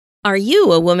Are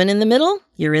you a woman in the middle?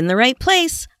 You're in the right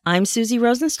place. I'm Susie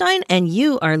Rosenstein, and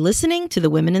you are listening to the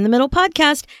Women in the Middle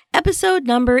podcast, episode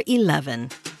number 11.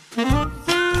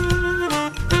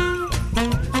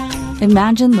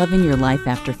 Imagine living your life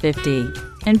after 50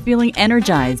 and feeling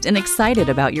energized and excited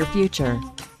about your future.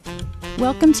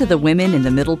 Welcome to the Women in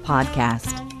the Middle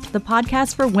podcast, the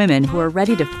podcast for women who are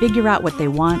ready to figure out what they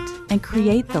want and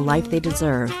create the life they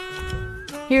deserve.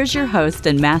 Here's your host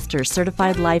and master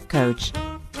certified life coach,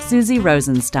 Susie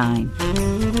Rosenstein.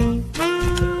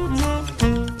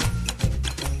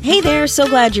 Hey there, so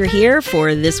glad you're here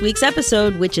for this week's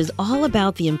episode, which is all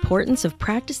about the importance of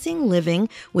practicing living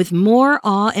with more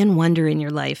awe and wonder in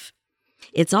your life.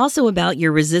 It's also about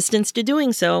your resistance to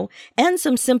doing so and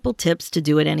some simple tips to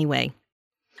do it anyway.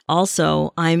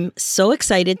 Also, I'm so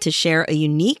excited to share a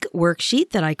unique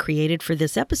worksheet that I created for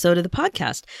this episode of the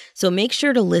podcast, so make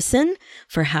sure to listen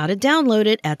for how to download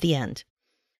it at the end.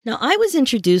 Now, I was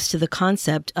introduced to the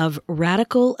concept of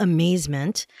radical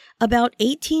amazement about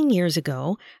 18 years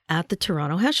ago at the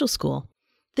Toronto Heschel School.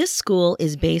 This school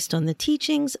is based on the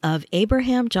teachings of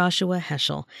Abraham Joshua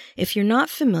Heschel. If you're not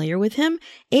familiar with him,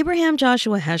 Abraham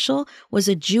Joshua Heschel was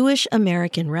a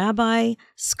Jewish-American rabbi,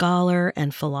 scholar,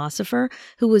 and philosopher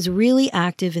who was really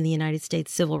active in the United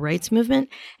States Civil Rights Movement,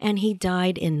 and he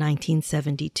died in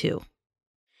 1972.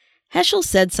 Heschel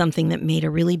said something that made a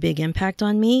really big impact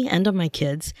on me and on my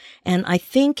kids, and I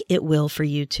think it will for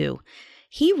you too.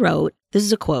 He wrote, this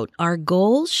is a quote, "Our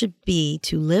goal should be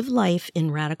to live life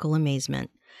in radical amazement.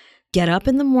 Get up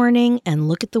in the morning and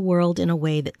look at the world in a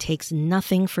way that takes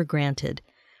nothing for granted.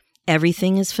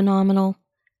 Everything is phenomenal.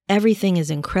 Everything is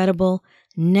incredible.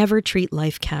 Never treat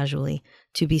life casually.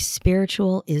 To be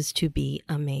spiritual is to be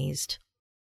amazed."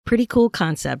 Pretty cool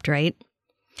concept, right?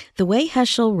 The way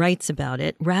Heschel writes about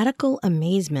it, radical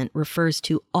amazement refers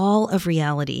to all of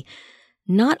reality,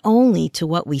 not only to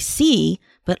what we see,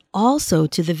 but also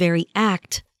to the very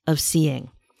act of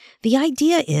seeing. The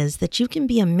idea is that you can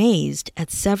be amazed at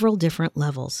several different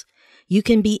levels. You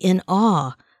can be in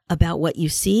awe about what you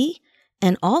see,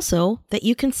 and also that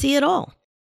you can see it all.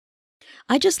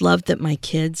 I just loved that my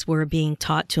kids were being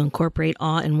taught to incorporate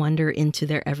awe and wonder into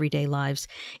their everyday lives.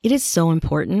 It is so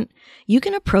important. You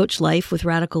can approach life with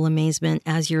radical amazement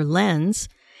as your lens,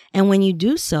 and when you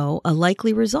do so, a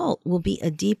likely result will be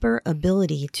a deeper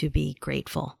ability to be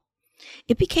grateful.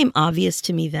 It became obvious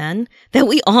to me then that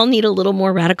we all need a little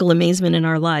more radical amazement in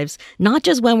our lives, not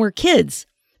just when we're kids,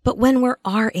 but when we're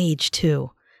our age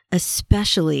too,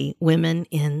 especially women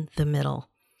in the middle.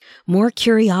 More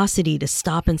curiosity to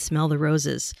stop and smell the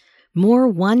roses. More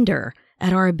wonder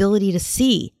at our ability to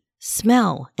see,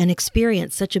 smell, and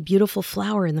experience such a beautiful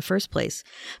flower in the first place.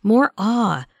 More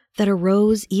awe that a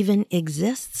rose even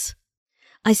exists.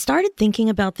 I started thinking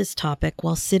about this topic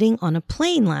while sitting on a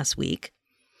plane last week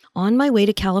on my way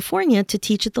to California to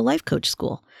teach at the Life Coach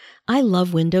School. I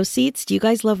love window seats. Do you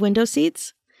guys love window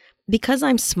seats? Because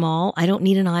I'm small, I don't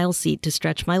need an aisle seat to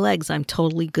stretch my legs. I'm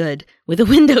totally good with a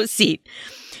window seat.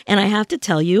 And I have to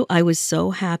tell you, I was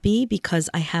so happy because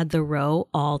I had the row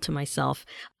all to myself.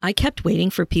 I kept waiting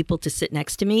for people to sit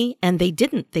next to me, and they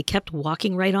didn't. They kept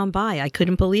walking right on by. I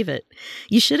couldn't believe it.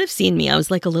 You should have seen me. I was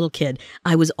like a little kid.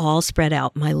 I was all spread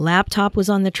out. My laptop was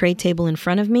on the tray table in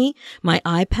front of me. My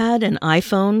iPad and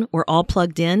iPhone were all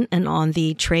plugged in and on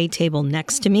the tray table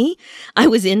next to me. I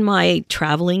was in my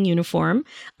traveling uniform.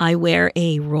 I wear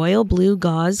a royal blue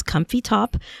gauze comfy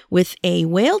top with a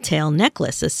whale tail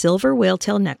necklace, a silver whale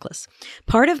tail necklace.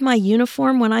 Part of my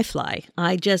uniform when I fly.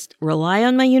 I just rely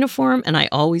on my uniform and I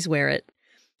always wear it.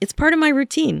 It's part of my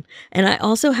routine. And I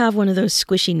also have one of those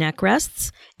squishy neck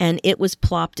rests, and it was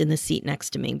plopped in the seat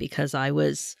next to me because I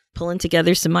was pulling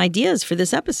together some ideas for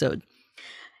this episode.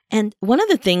 And one of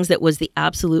the things that was the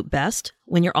absolute best,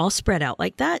 when you're all spread out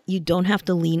like that, you don't have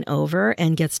to lean over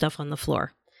and get stuff on the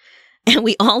floor. And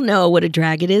we all know what a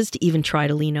drag it is to even try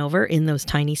to lean over in those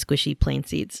tiny, squishy plane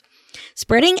seats.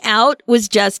 Spreading out was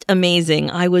just amazing.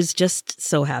 I was just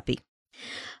so happy.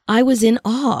 I was in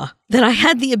awe that I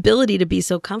had the ability to be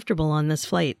so comfortable on this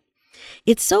flight.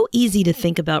 It's so easy to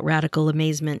think about radical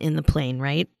amazement in the plane,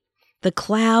 right? The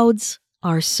clouds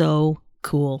are so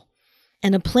cool.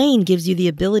 And a plane gives you the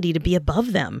ability to be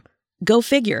above them. Go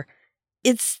figure.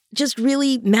 It's just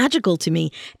really magical to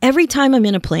me. Every time I'm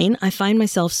in a plane, I find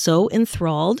myself so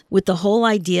enthralled with the whole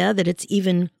idea that it's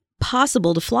even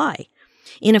possible to fly.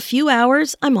 In a few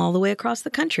hours, I'm all the way across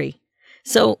the country.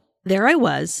 So there I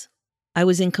was. I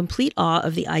was in complete awe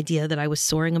of the idea that I was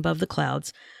soaring above the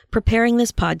clouds, preparing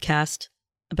this podcast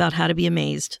about how to be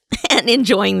amazed and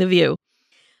enjoying the view.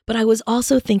 But I was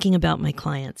also thinking about my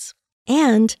clients.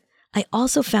 And I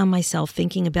also found myself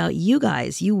thinking about you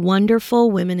guys, you wonderful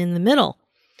women in the middle,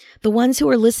 the ones who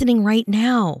are listening right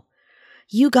now.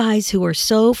 You guys who are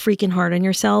so freaking hard on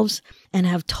yourselves and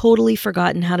have totally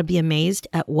forgotten how to be amazed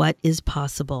at what is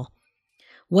possible.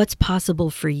 What's possible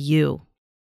for you?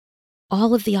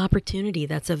 All of the opportunity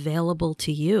that's available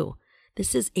to you.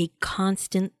 This is a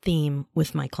constant theme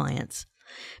with my clients.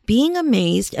 Being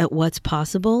amazed at what's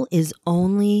possible is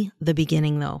only the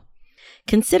beginning, though.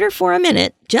 Consider for a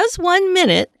minute, just 1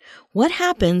 minute, what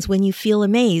happens when you feel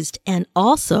amazed and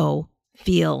also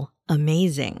feel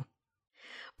amazing.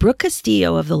 Brooke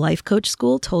Castillo of the Life Coach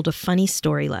School told a funny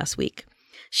story last week.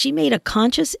 She made a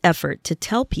conscious effort to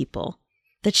tell people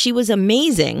that she was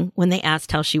amazing when they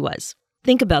asked how she was.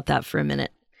 Think about that for a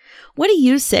minute. What do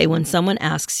you say when someone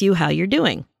asks you how you're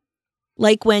doing?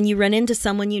 Like when you run into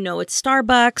someone you know at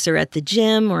Starbucks or at the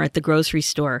gym or at the grocery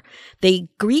store. They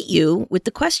greet you with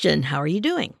the question, how are you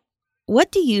doing?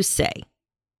 What do you say?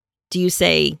 Do you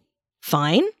say,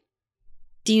 fine?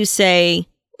 Do you say,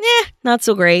 not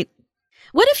so great?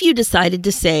 What if you decided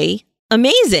to say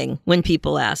amazing when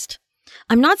people asked?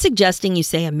 I'm not suggesting you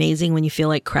say amazing when you feel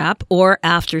like crap or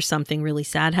after something really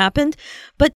sad happened,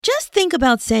 but just think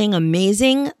about saying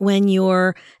amazing when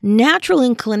your natural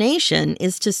inclination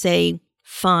is to say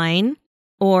fine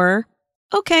or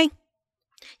okay.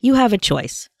 You have a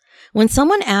choice. When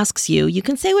someone asks you, you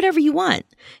can say whatever you want.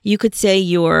 You could say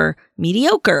you're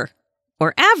mediocre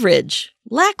or average,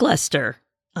 lackluster,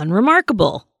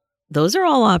 unremarkable. Those are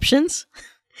all options.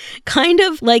 Kind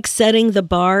of like setting the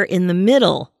bar in the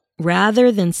middle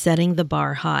rather than setting the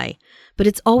bar high. But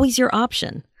it's always your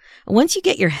option. Once you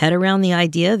get your head around the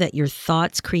idea that your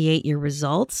thoughts create your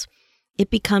results, it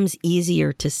becomes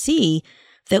easier to see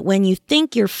that when you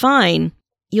think you're fine,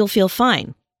 you'll feel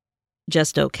fine.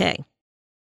 Just okay.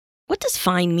 What does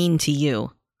fine mean to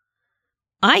you?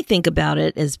 I think about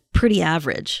it as pretty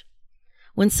average.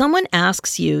 When someone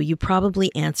asks you, you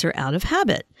probably answer out of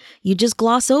habit. You just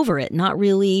gloss over it, not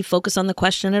really focus on the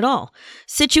question at all.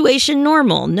 Situation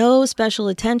normal, no special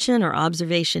attention or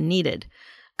observation needed.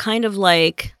 Kind of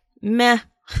like, meh.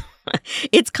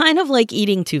 It's kind of like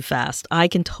eating too fast. I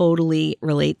can totally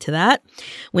relate to that.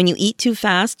 When you eat too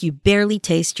fast, you barely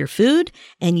taste your food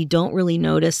and you don't really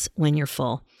notice when you're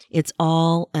full. It's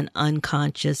all an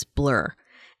unconscious blur.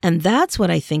 And that's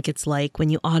what I think it's like when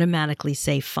you automatically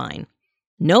say fine.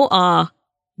 No awe,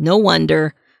 no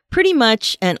wonder, pretty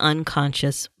much an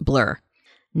unconscious blur.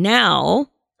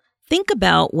 Now, think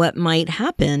about what might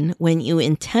happen when you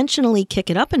intentionally kick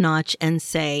it up a notch and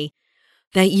say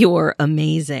that you're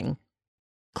amazing.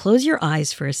 Close your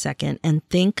eyes for a second and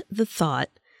think the thought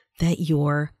that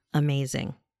you're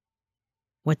amazing.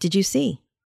 What did you see?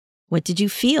 What did you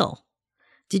feel?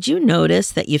 Did you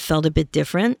notice that you felt a bit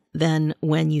different than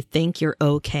when you think you're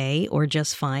okay or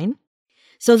just fine?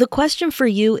 So the question for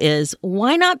you is,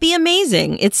 why not be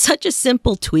amazing? It's such a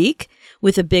simple tweak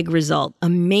with a big result.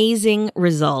 Amazing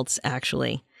results,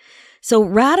 actually. So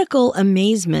radical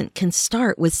amazement can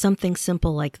start with something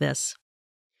simple like this.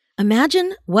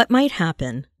 Imagine what might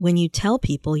happen when you tell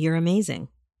people you're amazing.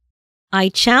 I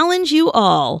challenge you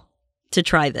all to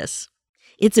try this.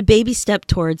 It's a baby step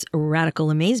towards radical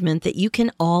amazement that you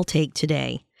can all take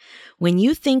today. When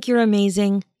you think you're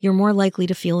amazing, you're more likely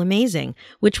to feel amazing,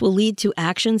 which will lead to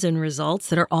actions and results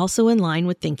that are also in line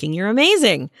with thinking you're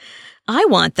amazing. I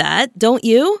want that, don't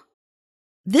you?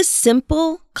 This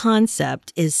simple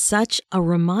concept is such a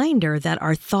reminder that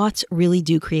our thoughts really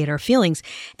do create our feelings.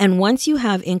 And once you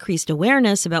have increased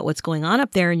awareness about what's going on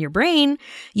up there in your brain,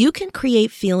 you can create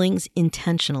feelings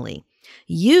intentionally.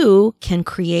 You can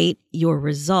create your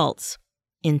results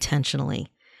intentionally.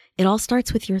 It all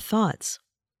starts with your thoughts.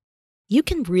 You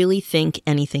can really think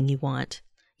anything you want.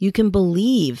 You can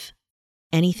believe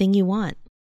anything you want.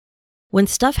 When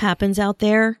stuff happens out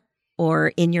there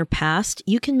or in your past,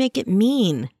 you can make it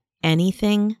mean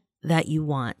anything that you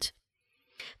want.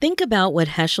 Think about what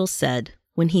Heschel said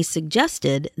when he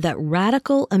suggested that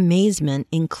radical amazement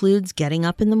includes getting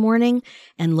up in the morning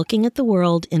and looking at the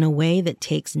world in a way that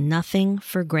takes nothing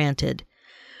for granted.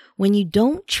 When you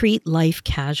don't treat life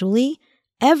casually,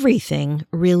 everything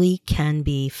really can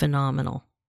be phenomenal.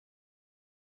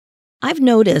 I've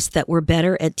noticed that we're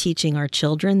better at teaching our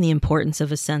children the importance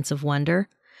of a sense of wonder,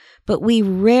 but we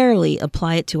rarely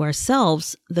apply it to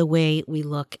ourselves the way we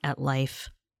look at life.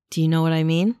 Do you know what I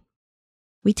mean?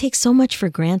 We take so much for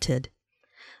granted.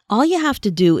 All you have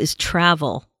to do is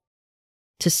travel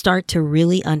to start to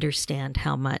really understand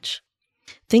how much.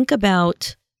 Think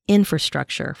about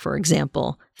infrastructure, for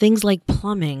example, things like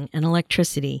plumbing and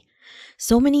electricity.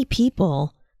 So many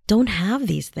people don't have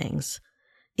these things.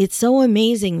 It's so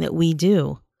amazing that we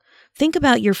do. Think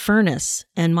about your furnace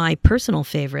and my personal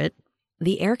favorite,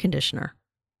 the air conditioner.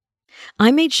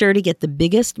 I made sure to get the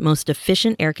biggest, most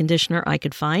efficient air conditioner I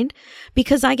could find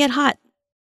because I get hot.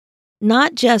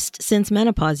 Not just since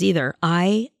menopause either.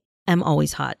 I am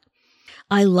always hot.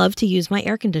 I love to use my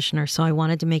air conditioner, so I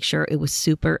wanted to make sure it was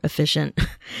super efficient.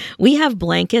 We have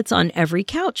blankets on every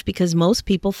couch because most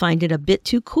people find it a bit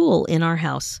too cool in our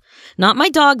house. Not my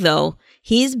dog, though.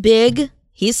 He's big,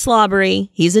 he's slobbery,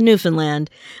 he's a Newfoundland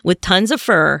with tons of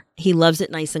fur. He loves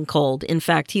it nice and cold. In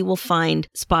fact, he will find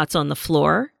spots on the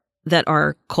floor that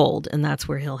are cold, and that's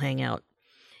where he'll hang out.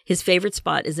 His favorite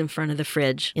spot is in front of the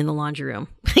fridge in the laundry room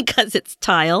because it's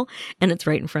tile and it's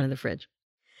right in front of the fridge.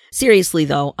 Seriously,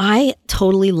 though, I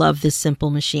totally love this simple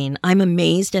machine. I'm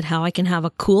amazed at how I can have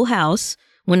a cool house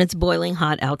when it's boiling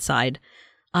hot outside.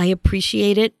 I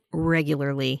appreciate it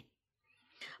regularly.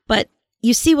 But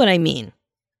you see what I mean.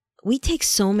 We take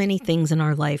so many things in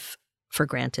our life for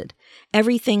granted.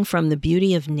 Everything from the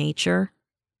beauty of nature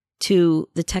to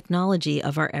the technology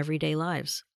of our everyday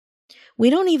lives. We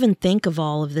don't even think of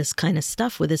all of this kind of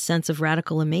stuff with a sense of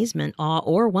radical amazement, awe,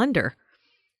 or wonder.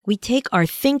 We take our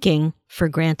thinking for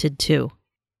granted too.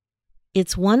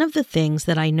 It's one of the things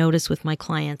that I notice with my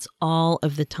clients all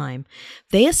of the time.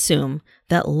 They assume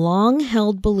that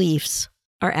long-held beliefs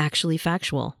are actually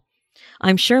factual.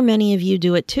 I'm sure many of you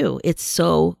do it too. It's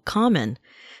so common.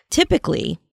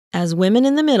 Typically, as women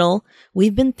in the middle,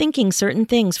 we've been thinking certain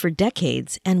things for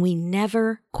decades and we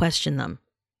never question them.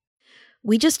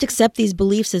 We just accept these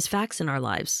beliefs as facts in our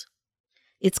lives.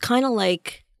 It's kind of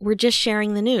like we're just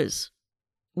sharing the news.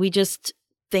 We just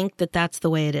think that that's the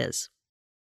way it is.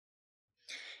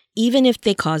 Even if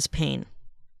they cause pain,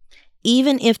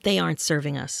 even if they aren't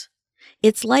serving us,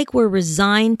 it's like we're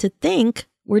resigned to think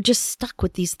we're just stuck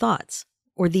with these thoughts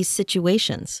or these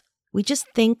situations. We just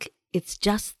think it's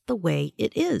just the way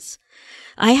it is.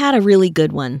 I had a really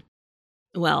good one.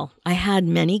 Well, I had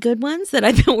many good ones that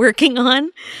I've been working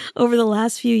on over the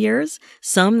last few years,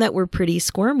 some that were pretty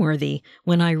squirm-worthy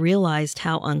when I realized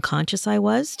how unconscious I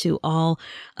was to all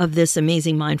of this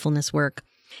amazing mindfulness work.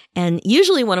 And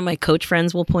usually one of my coach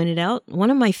friends will point it out.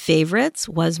 One of my favorites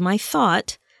was my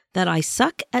thought that I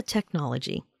suck at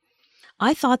technology.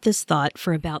 I thought this thought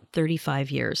for about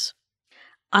 35 years.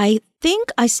 I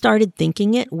think I started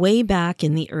thinking it way back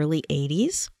in the early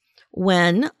 80s.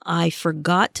 When I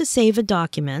forgot to save a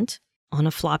document on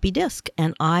a floppy disk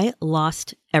and I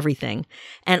lost everything.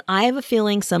 And I have a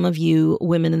feeling some of you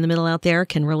women in the middle out there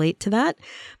can relate to that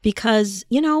because,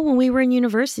 when we were in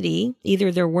university,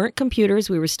 either there weren't computers,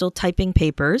 we were still typing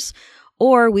papers,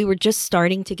 or we were just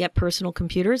starting to get personal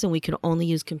computers and we could only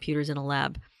use computers in a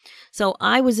lab. So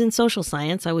I was in social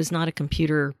science. I was not a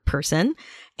computer person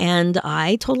and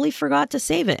I totally forgot to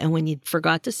save it. And when you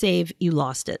forgot to save, you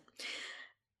lost it.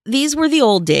 These were the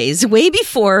old days, way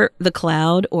before the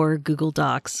cloud or Google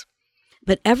Docs.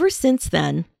 But ever since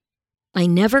then, I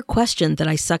never questioned that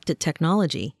I sucked at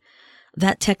technology,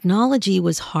 that technology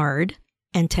was hard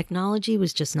and technology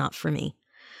was just not for me.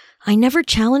 I never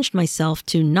challenged myself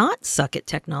to not suck at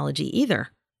technology either.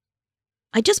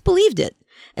 I just believed it.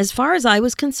 As far as I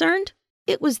was concerned,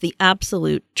 it was the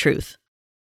absolute truth.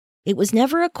 It was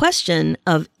never a question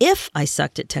of if I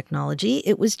sucked at technology.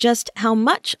 It was just how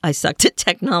much I sucked at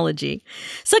technology.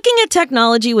 Sucking at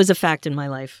technology was a fact in my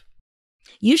life.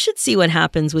 You should see what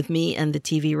happens with me and the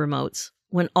TV remotes.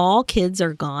 When all kids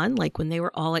are gone, like when they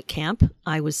were all at camp,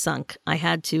 I was sunk. I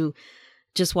had to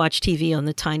just watch TV on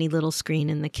the tiny little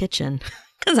screen in the kitchen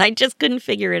because I just couldn't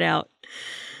figure it out.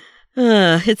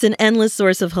 It's an endless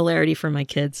source of hilarity for my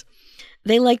kids.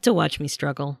 They like to watch me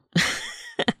struggle.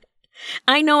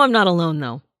 I know I'm not alone,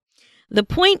 though. The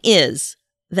point is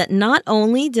that not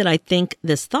only did I think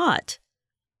this thought,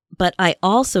 but I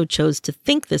also chose to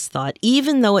think this thought,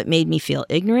 even though it made me feel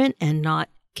ignorant and not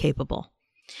capable.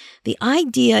 The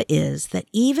idea is that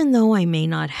even though I may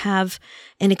not have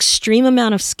an extreme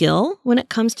amount of skill when it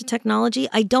comes to technology,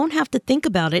 I don't have to think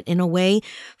about it in a way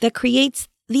that creates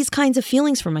these kinds of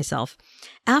feelings for myself.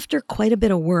 After quite a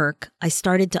bit of work, I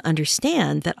started to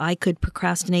understand that I could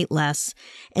procrastinate less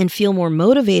and feel more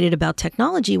motivated about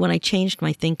technology when I changed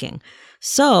my thinking.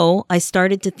 So I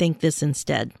started to think this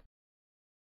instead.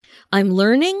 I'm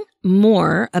learning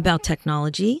more about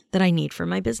technology that I need for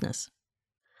my business.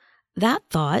 That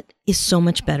thought is so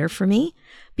much better for me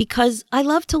because I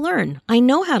love to learn. I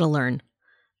know how to learn.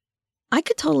 I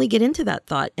could totally get into that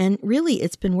thought, and really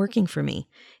it's been working for me.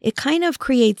 It kind of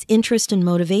creates interest and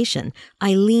motivation.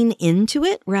 I lean into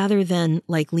it rather than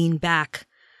lean back.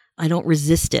 I don't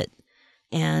resist it,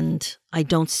 and I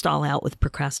don't stall out with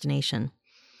procrastination.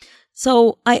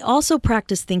 So I also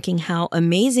practice thinking how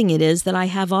amazing it is that I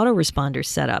have autoresponders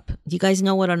set up. Do you guys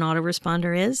know what an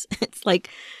autoresponder is? It's like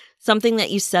something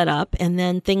that you set up and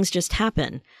then things just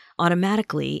happen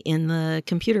automatically in the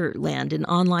computer land, in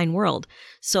online world.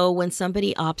 So when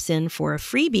somebody opts in for a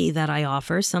freebie that I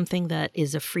offer, something that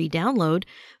is a free download,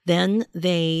 then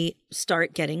they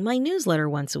start getting my newsletter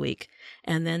once a week.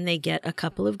 And then they get a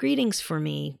couple of greetings for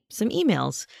me, some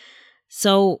emails.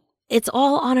 So it's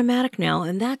all automatic now.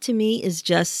 And that to me is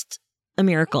just a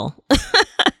miracle.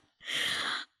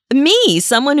 Me,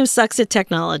 someone who sucks at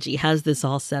technology, has this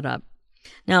all set up.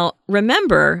 Now,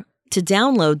 remember to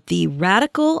download the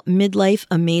Radical Midlife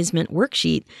Amazement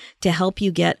Worksheet to help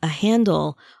you get a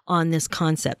handle on this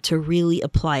concept, to really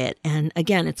apply it. And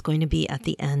again, it's going to be at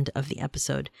the end of the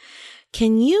episode.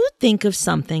 Can you think of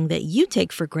something that you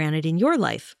take for granted in your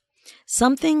life?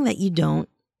 Something that you don't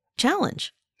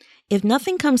challenge? If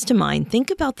nothing comes to mind, think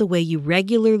about the way you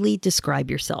regularly describe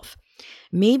yourself.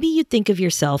 Maybe you think of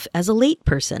yourself as a late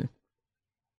person,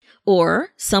 or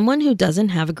someone who doesn't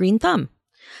have a green thumb.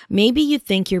 Maybe you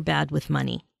think you're bad with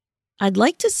money. I'd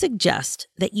like to suggest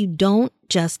that you don't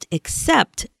just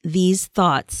accept these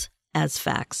thoughts as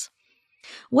facts.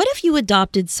 What if you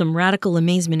adopted some radical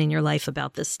amazement in your life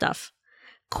about this stuff?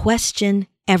 Question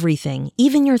everything,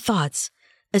 even your thoughts,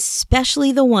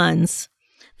 especially the ones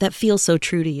that feel so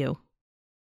true to you.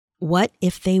 What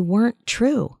if they weren't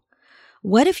true?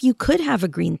 What if you could have a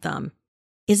green thumb?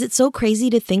 Is it so crazy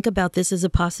to think about this as a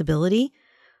possibility?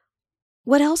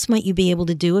 What else might you be able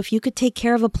to do if you could take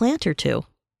care of a plant or two?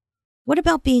 What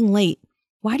about being late?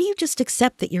 Why do you just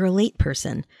accept that you're a late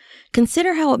person?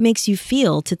 Consider how it makes you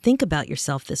feel to think about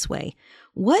yourself this way.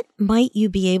 What might you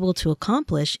be able to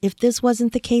accomplish if this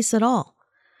wasn't the case at all?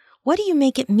 What do you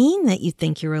make it mean that you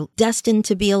think you're destined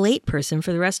to be a late person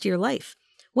for the rest of your life?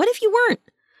 What if you weren't?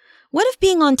 What if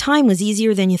being on time was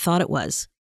easier than you thought it was?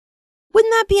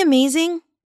 Wouldn't that be amazing?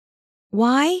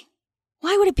 Why?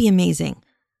 Why would it be amazing?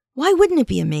 Why wouldn't it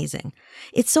be amazing?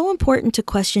 It's so important to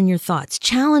question your thoughts.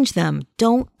 Challenge them.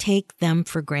 Don't take them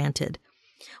for granted.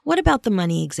 What about the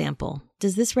money example?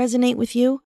 Does this resonate with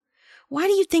you? Why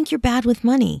do you think you're bad with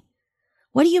money?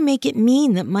 What do you make it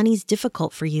mean that money's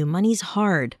difficult for you? Money's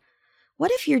hard.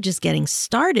 What if you're just getting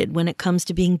started when it comes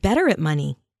to being better at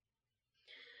money?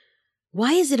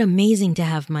 Why is it amazing to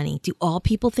have money? Do all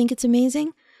people think it's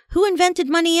amazing? Who invented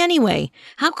money anyway?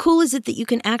 How cool is it that you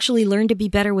can actually learn to be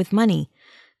better with money?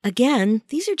 Again,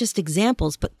 these are just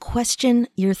examples, but question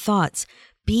your thoughts.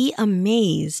 Be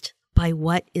amazed by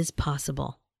what is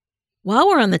possible. While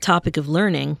we're on the topic of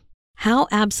learning, how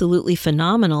absolutely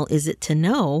phenomenal is it to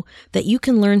know that you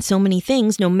can learn so many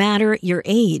things no matter your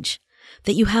age?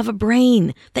 That you have a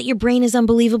brain, that your brain is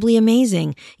unbelievably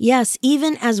amazing. Yes,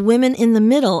 even as women in the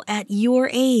middle, at your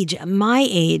age, my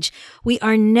age, we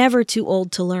are never too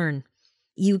old to learn.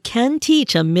 You can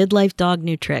teach a midlife dog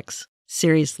new tricks.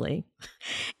 Seriously.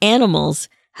 Animals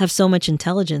have so much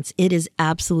intelligence. It is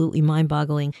absolutely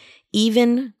mind-boggling.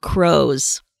 Even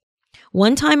crows.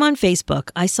 One time on Facebook,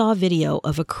 I saw a video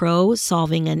of a crow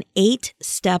solving an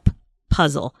 8-step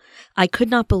puzzle. I could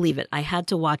not believe it. I had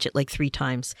to watch it like 3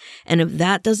 times. And if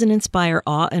that doesn't inspire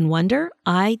awe and wonder,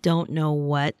 I don't know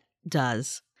what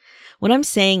does. What I'm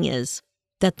saying is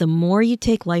that the more you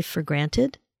take life for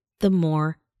granted, the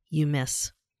more you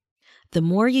miss. The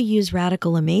more you use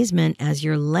radical amazement as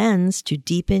your lens to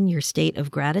deepen your state of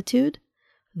gratitude,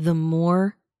 the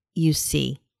more you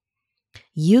see.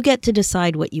 You get to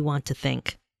decide what you want to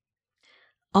think.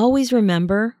 Always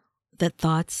remember that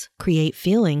thoughts create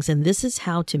feelings, and this is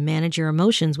how to manage your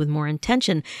emotions with more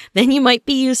intention than you might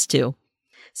be used to.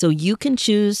 So you can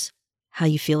choose how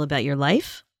you feel about your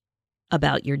life,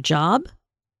 about your job,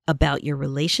 about your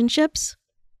relationships,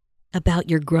 about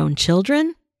your grown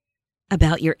children,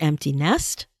 about your empty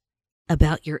nest,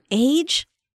 about your age,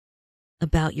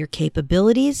 about your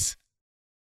capabilities,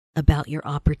 about your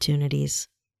opportunities,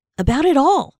 about it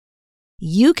all.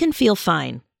 You can feel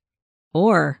fine,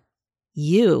 or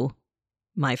you,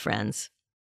 my friends,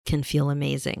 can feel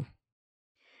amazing.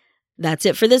 That's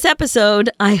it for this episode.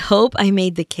 I hope I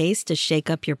made the case to shake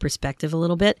up your perspective a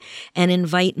little bit and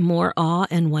invite more awe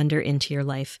and wonder into your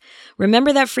life.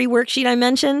 Remember that free worksheet I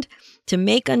mentioned? To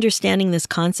make understanding this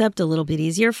concept a little bit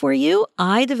easier for you,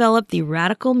 I developed the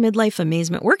Radical Midlife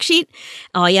Amazement Worksheet.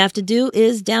 All you have to do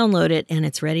is download it and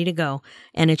it's ready to go.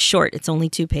 And it's short. It's only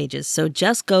 2 pages. So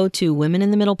just go to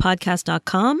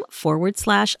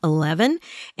womeninthemiddlepodcast.com/11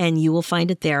 and you will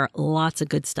find it there. Lots of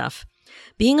good stuff.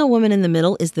 Being a woman in the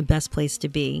middle is the best place to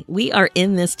be. We are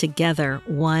in this together,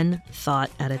 one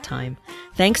thought at a time.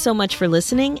 Thanks so much for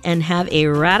listening and have a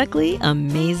radically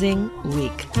amazing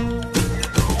week.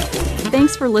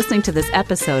 Thanks for listening to this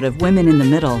episode of Women in the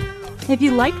Middle. If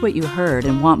you liked what you heard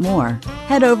and want more,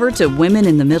 head over to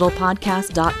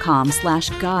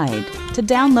womeninthemiddlepodcast.com/guide to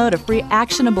download a free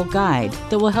actionable guide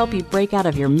that will help you break out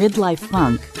of your midlife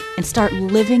funk and start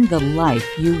living the life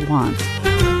you want.